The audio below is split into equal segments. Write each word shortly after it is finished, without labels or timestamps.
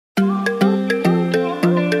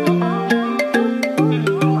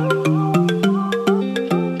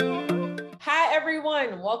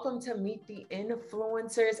to Meet the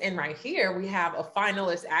Influencers. And right here we have a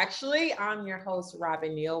finalist. Actually, I'm your host,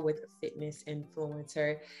 Robin Neal, with fitness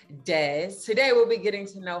influencer Des. Today we'll be getting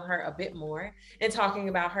to know her a bit more and talking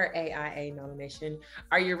about her AIA nomination.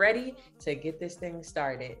 Are you ready to get this thing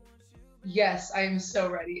started? Yes, I am so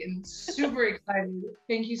ready and super excited.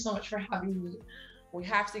 Thank you so much for having me. We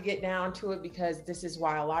have to get down to it because this is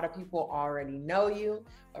why a lot of people already know you.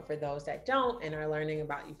 But for those that don't and are learning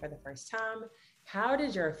about you for the first time, how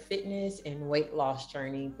did your fitness and weight loss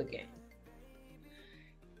journey begin?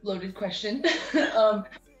 Loaded question.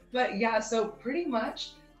 But yeah, so pretty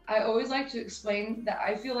much I always like to explain that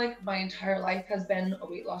I feel like my entire life has been a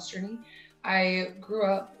weight loss journey. I grew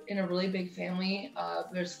up in a really big family.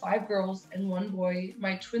 There's 5 girls and 1 boy.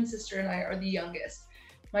 My twin sister and I are the youngest.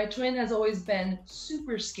 My twin has always been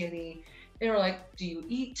super skinny. They were like, do you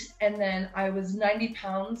eat? And then I was 90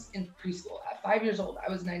 pounds in preschool. At 5 years old, I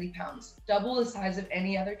was 90 pounds, double the size of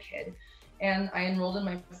any other kid. And I enrolled in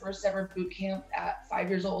my first ever boot camp at 5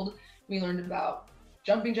 years old. We learned about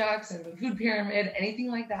jumping jacks and the food pyramid, anything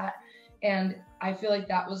like that. And I feel like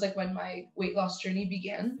that was like when my weight loss journey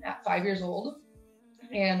began at 5 years old.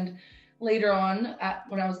 And later on,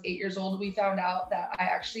 when I was 8 years old, we found out that I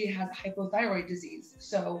actually had hypothyroid disease.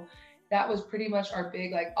 So that was pretty much our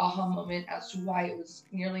big like aha moment as to why it was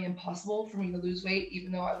nearly impossible for me to lose weight,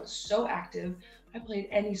 even though I was so active. I played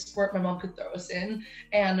any sport my mom could throw us in.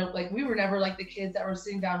 And like, we were never like the kids that were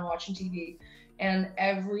sitting down watching TV. And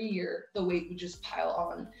every year the weight would just pile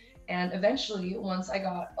on. And eventually, once I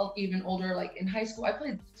got even older, like in high school, I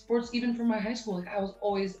played sports even from my high school. Like, I was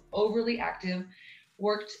always overly active,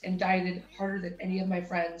 worked and dieted harder than any of my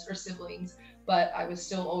friends or siblings, but I was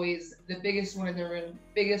still always the biggest one in the room,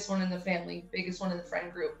 biggest one in the family, biggest one in the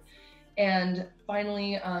friend group. And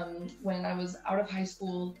finally, when I was out of high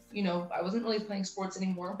school, you know, I wasn't really playing sports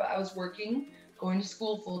anymore, but I was working, going to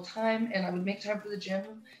school full time, and I would make time for the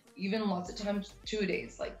gym, even lots of times 2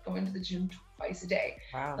 days, like going to the gym twice a day.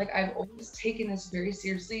 Wow. Like, I've always taken this very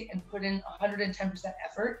seriously and put in 110%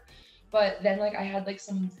 effort. But then like I had like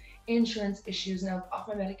some insurance issues and I was off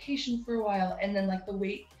my medication for a while. And then like the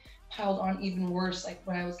weight piled on even worse, like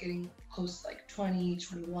when I was getting close to like 20,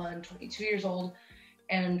 21, 22 years old.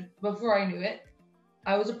 And before I knew it,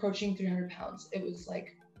 I was approaching 300 pounds. It was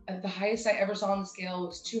like the highest I ever saw on the scale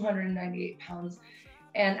was 298 pounds.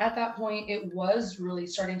 And at that point, it was really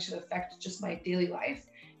starting to affect just my daily life.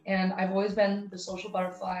 And I've always been the social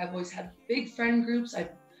butterfly. I've always had big friend groups.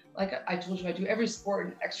 Like I told you, I do every sport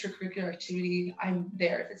and extracurricular activity. I'm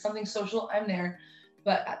there. If it's something social, I'm there.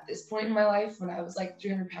 But at this point in my life, when I was like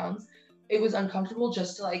 300 pounds, it was uncomfortable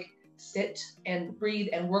just to like sit and breathe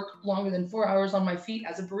and work longer than 4 hours on my feet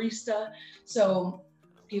as a barista. So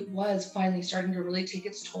it was finally starting to really take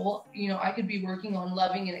its toll. You know, I could be working on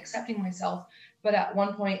loving and accepting myself, but at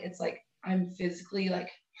one point it's like I'm physically like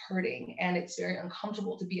hurting and it's very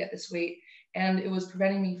uncomfortable to be at this weight. And it was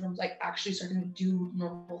preventing me from like actually starting to do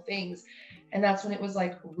normal things. And that's when it was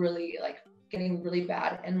like really like getting really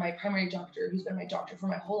bad. And my primary doctor, who's been my doctor for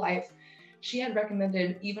my whole life, she had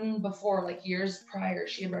recommended, even before, like years prior,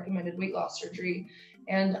 she had recommended weight loss surgery.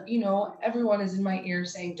 And, you know, everyone is in my ear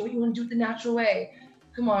saying, don't you want to do it the natural way?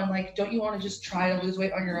 Come on, like, don't you want to just try to lose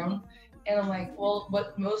weight on your own? And I'm like, well,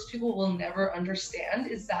 what most people will never understand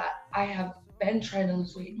is that I have been trying to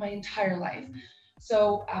lose weight my entire life.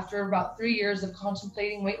 So after about 3 years of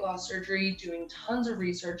contemplating weight loss surgery, doing tons of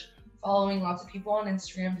research, following lots of people on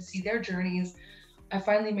Instagram to see their journeys, I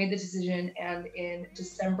finally made the decision. And in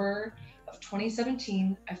December of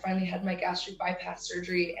 2017, I finally had my gastric bypass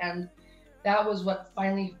surgery. And that was what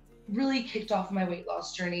finally really kicked off my weight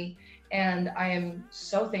loss journey. And I am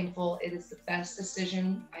so thankful. It is the best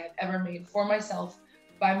decision I have ever made for myself,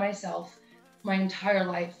 by myself. My entire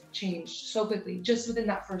life changed so quickly, just within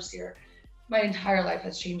that first year. My entire life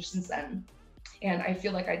has changed since then. And I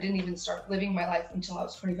feel like I didn't even start living my life until I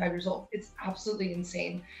was 25 years old. It's absolutely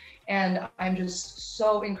insane. And I'm just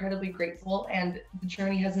so incredibly grateful. And the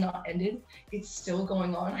journey has not ended. It's still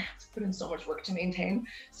going on. I have to put in so much work to maintain.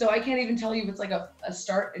 So I can't even tell you if it's like a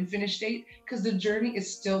start and finish date, because the journey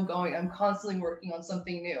is still going. I'm constantly working on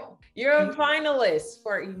something new. You're a finalist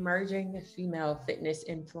for Emerging Female Fitness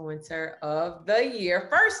Influencer of the Year.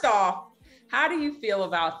 First off, how do you feel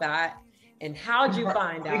about that? And how'd you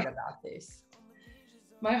find out about this?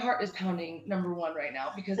 My heart is pounding, number one, right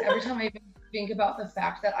now, because every time I even think about the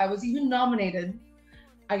fact that I was even nominated,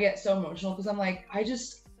 I get so emotional because I'm like,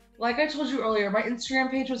 like I told you earlier, my Instagram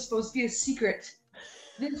page was supposed to be a secret.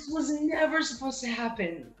 This was never supposed to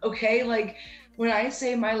happen, okay? Like, when I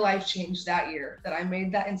say my life changed that year, that I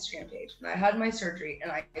made that Instagram page and I had my surgery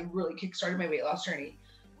and I really kickstarted my weight loss journey,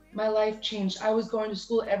 My life changed. I was going to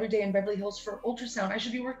school every day in Beverly Hills for ultrasound. I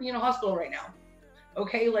should be working in a hospital right now.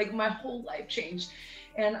 Okay, like my whole life changed.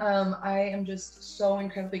 And I am just so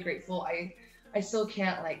incredibly grateful. I still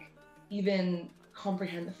can't like even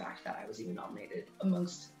comprehend the fact that I was even nominated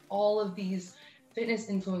amongst all of these fitness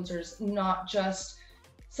influencers, not just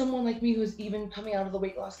someone like me who's even coming out of the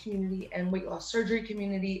weight loss community and weight loss surgery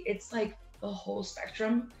community. It's like the whole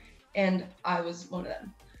spectrum, and I was one of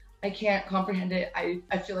them. I can't comprehend it.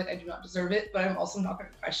 I feel like I do not deserve it, but I'm also not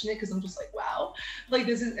going to question it because I'm just like, wow, like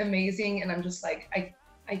this is amazing. And I'm just like,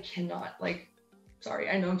 I cannot, like, sorry,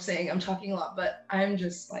 I know I'm talking a lot, but I'm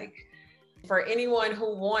just like. For anyone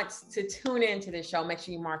who wants to tune into the show, make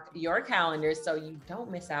sure you mark your calendars so you don't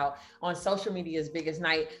miss out on social media's biggest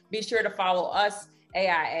night. Be sure to follow us,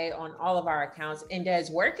 AIA, on all of our accounts. And Des,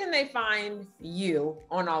 where can they find you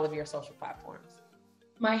on all of your social platforms?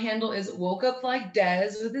 My handle is Woke Up Like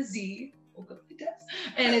Des with a Z. Woke Up Like Des.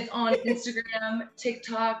 And it's on Instagram,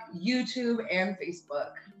 TikTok, YouTube, and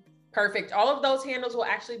Facebook. Perfect. All of those handles will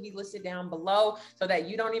actually be listed down below so that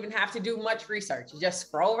you don't even have to do much research. You just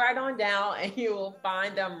scroll right on down and you will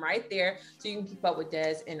find them right there so you can keep up with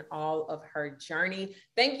Des in all of her journey.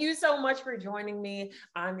 Thank you so much for joining me.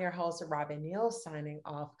 I'm your host, Robin Neal, signing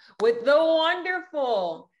off with the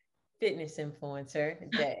wonderful fitness influencer,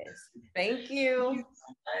 Des. Thank you. Thank you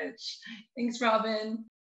so much. Thanks, Robin.